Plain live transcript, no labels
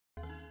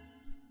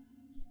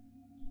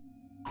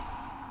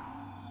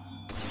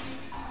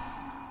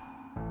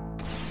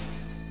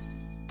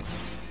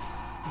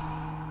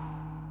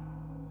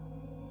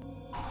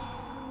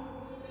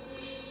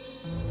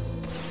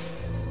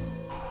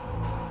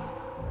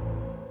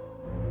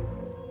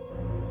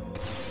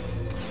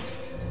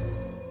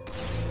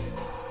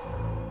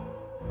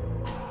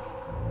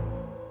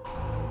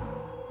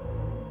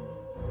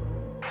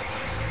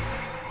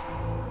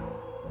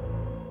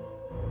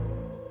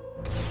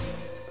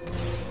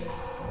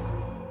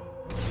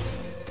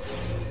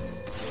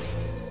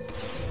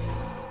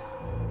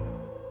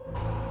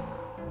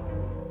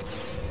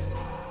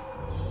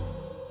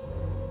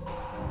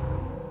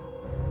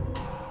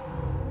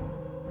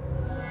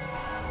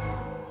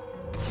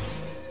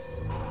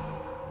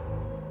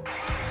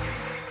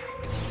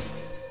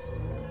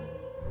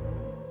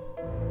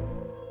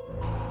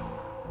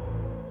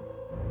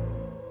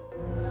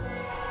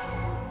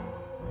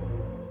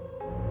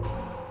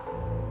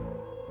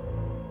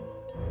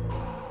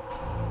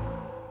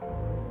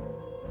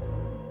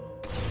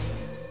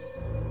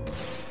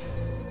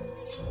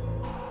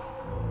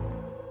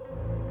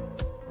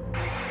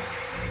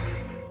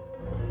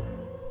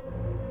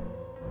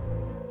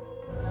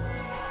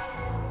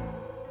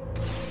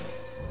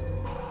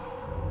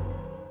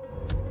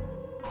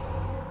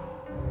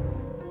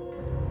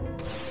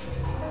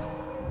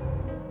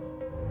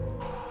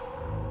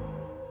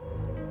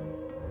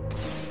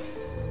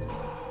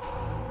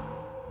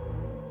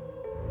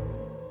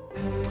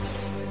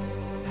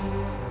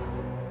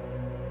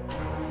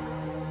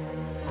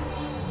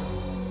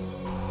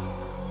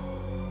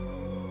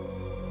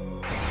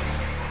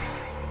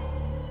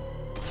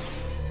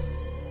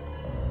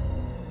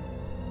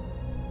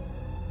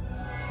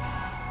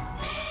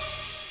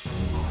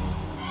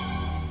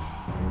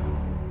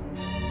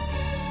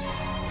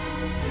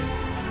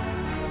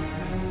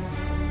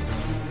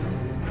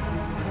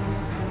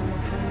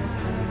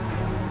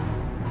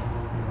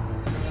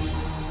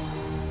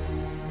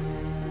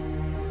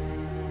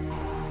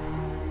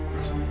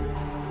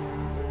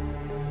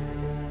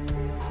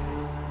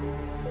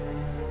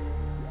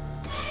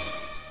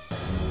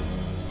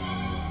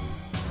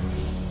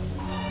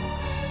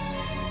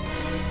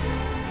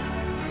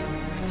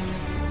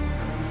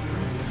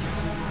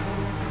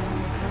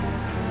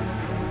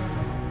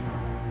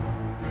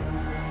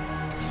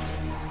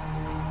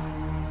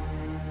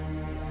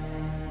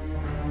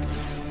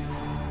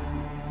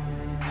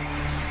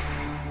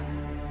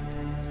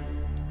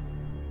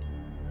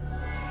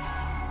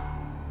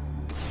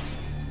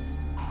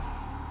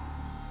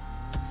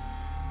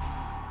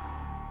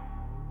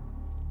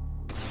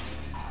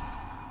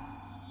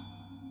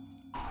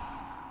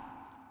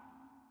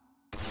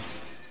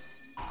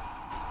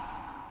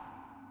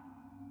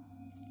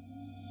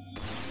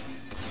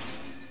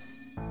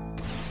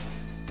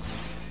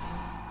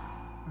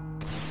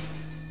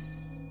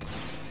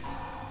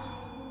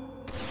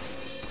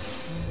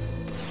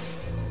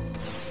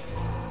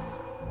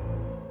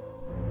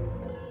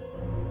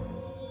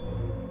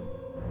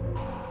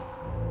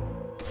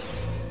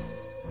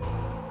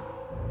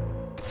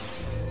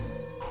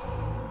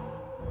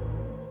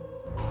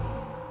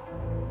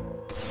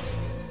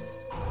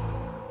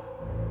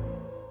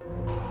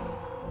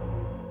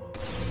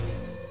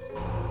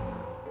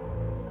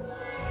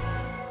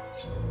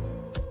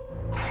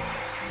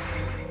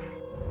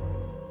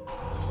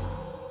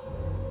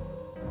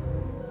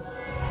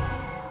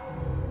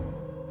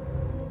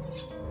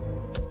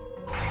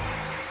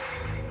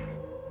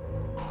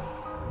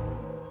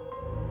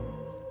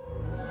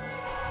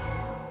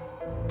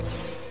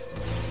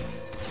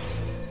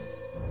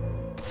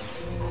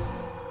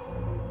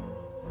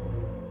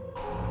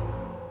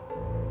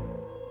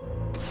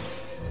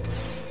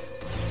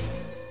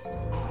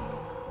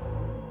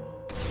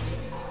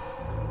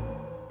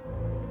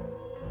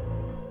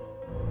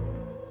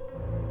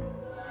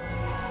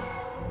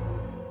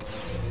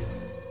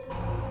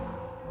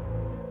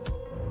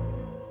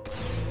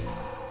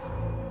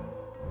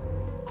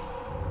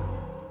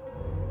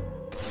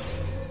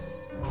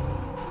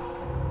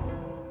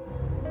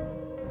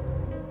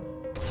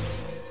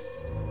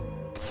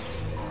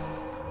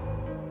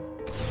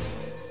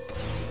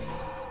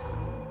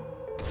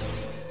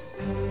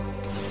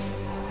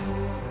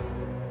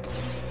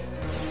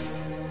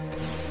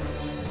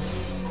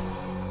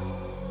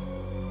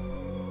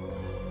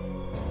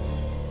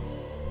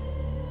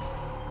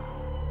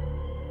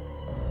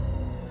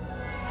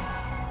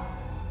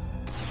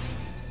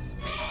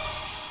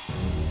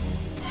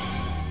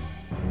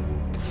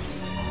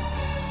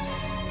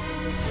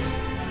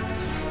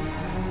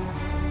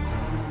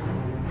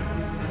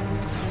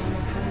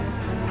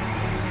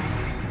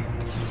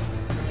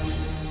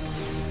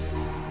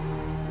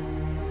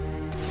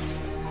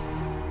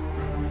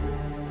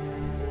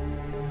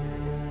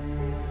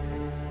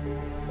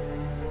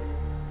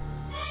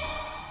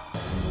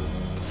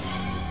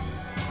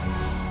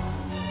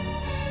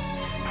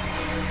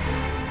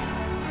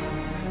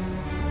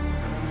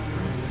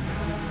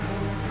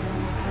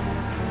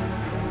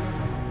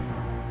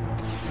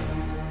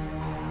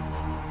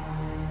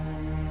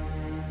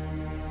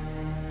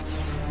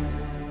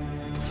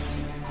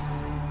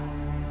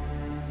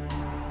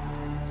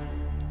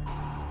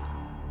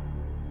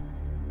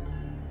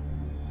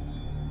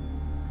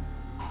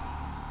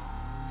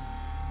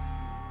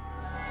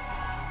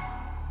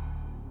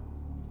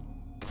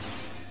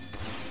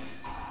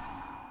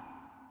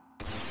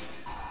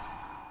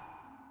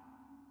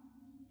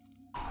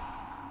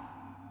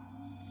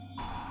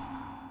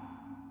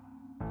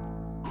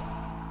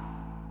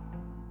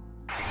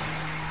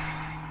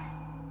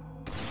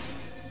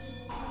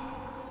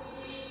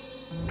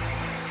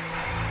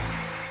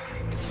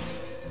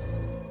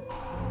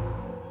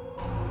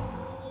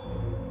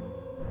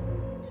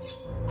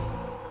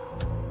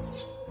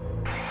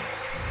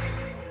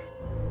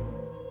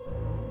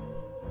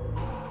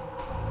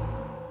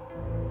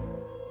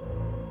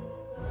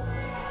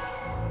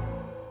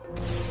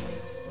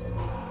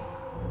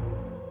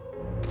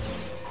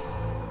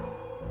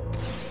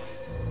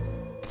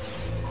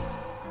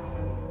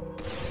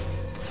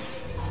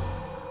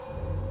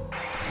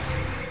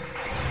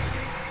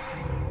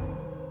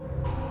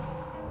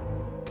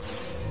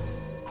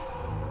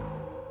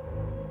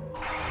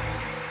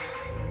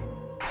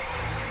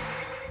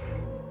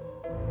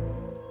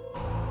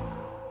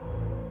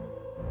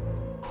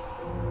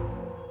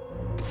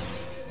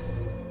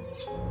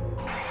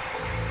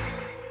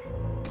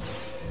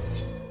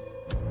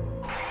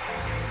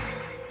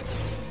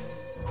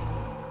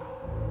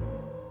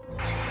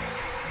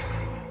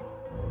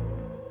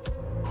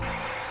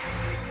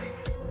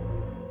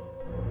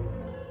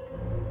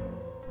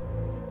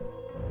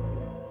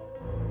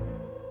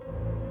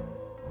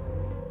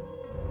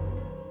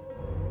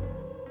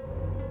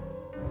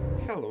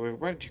Hello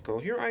everybody, Duel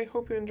here. I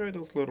hope you enjoyed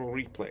those little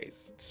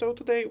replays. So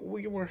today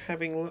we were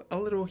having a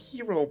little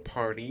hero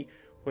party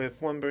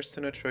with one Burst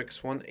in a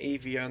Tricks, one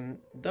Avian,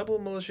 double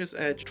Malicious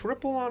Edge,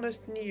 triple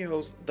Honest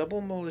Neos,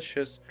 double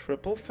Malicious,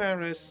 triple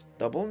Ferris,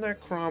 double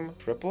Necrom,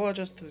 triple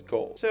Adjusted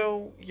Gold.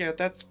 So yeah,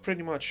 that's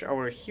pretty much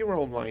our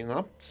hero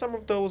lineup. Some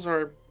of those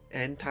are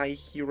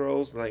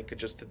anti-heroes like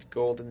Adjusted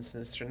Gold and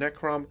Sinister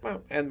Necrom,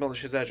 well, and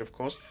Malicious Edge of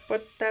course,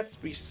 but that's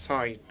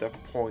beside the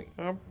point.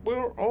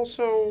 We're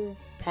also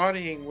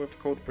partying with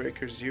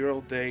Codebreaker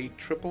 0 Day,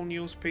 triple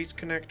Neospace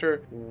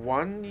Connector,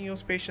 one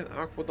Neospatian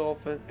Aqua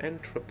Dolphin,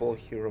 and triple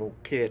Hero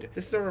Kid.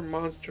 This is our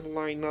monster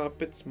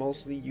lineup. It's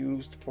mostly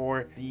used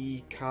for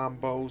the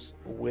combos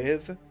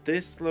with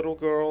this little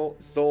girl,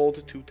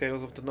 Zold, Two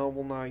Tails of the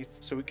Noble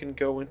Knights, so we can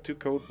go into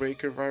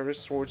Codebreaker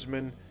Virus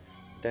Swordsman,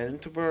 then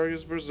into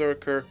Various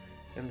Berserker,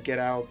 and get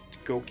out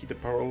Goki the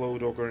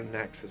Paraload Ogre and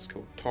Access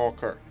Code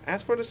Talker.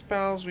 As for the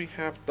spells, we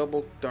have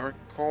double Dark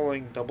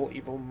Calling, double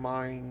Evil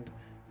Mind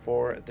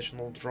for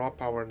additional draw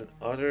power and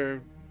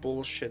other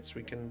bullshits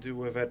we can do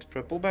with it.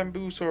 Triple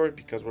Bamboo Sword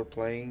because we're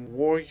playing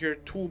Warrior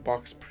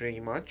Toolbox pretty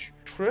much.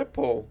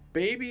 Triple,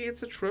 baby,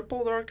 it's a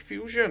triple Dark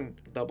Fusion.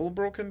 Double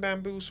Broken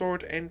Bamboo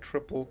Sword and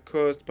triple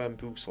Cursed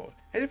Bamboo Sword.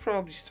 As you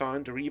probably saw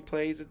in the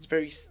replays, it's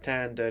very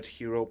standard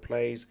hero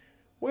plays,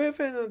 with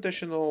an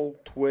additional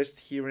twist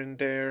here and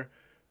there,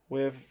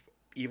 with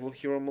Evil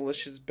Hero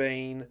Malicious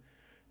Bane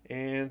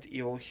and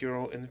Evil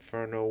Hero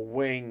Inferno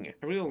Wing.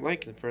 I really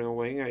like Inferno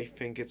Wing. I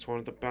think it's one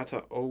of the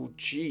better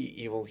OG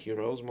Evil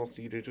Heroes,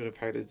 mostly due to the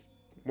fact that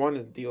one,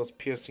 it deals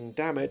piercing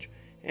damage,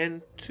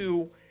 and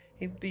two,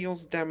 it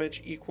deals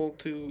damage equal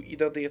to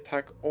either the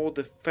attack or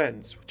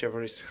defense,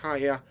 whichever is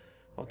higher,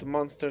 of the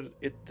monster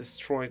it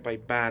destroyed by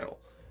battle.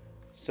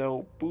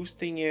 So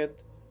boosting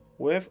it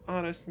with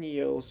Honest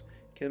Neos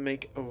can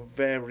make a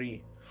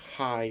very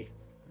high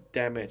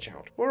damage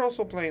out. We're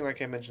also playing,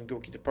 like I mentioned,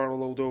 Goki the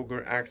Paraload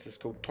Ogre, Access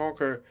Code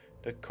Talker,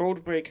 the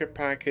Codebreaker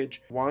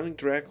package, one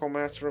Draco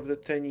Master of the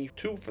Tenny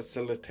to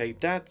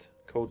facilitate that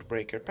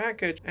Codebreaker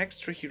package,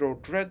 Extra Hero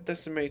Dread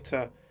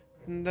Decimator,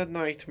 the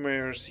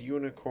Nightmares,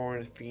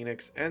 Unicorn,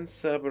 Phoenix, and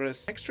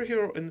Cerberus, Extra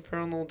Hero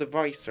Infernal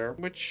Devicer,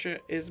 which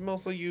is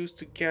mostly used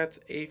to get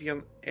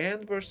Avian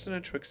and Burst in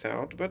a Tricks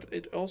out, but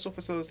it also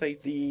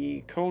facilitates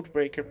the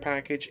Codebreaker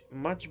package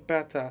much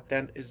better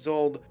than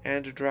Isolde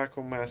and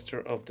Draco Master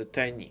of the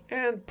Tenny,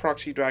 and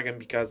Proxy Dragon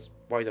because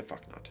why the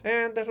fuck not.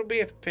 And that will be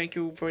it. Thank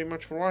you very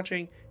much for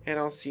watching, and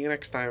I'll see you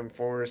next time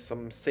for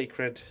some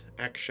sacred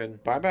action.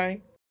 Bye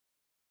bye.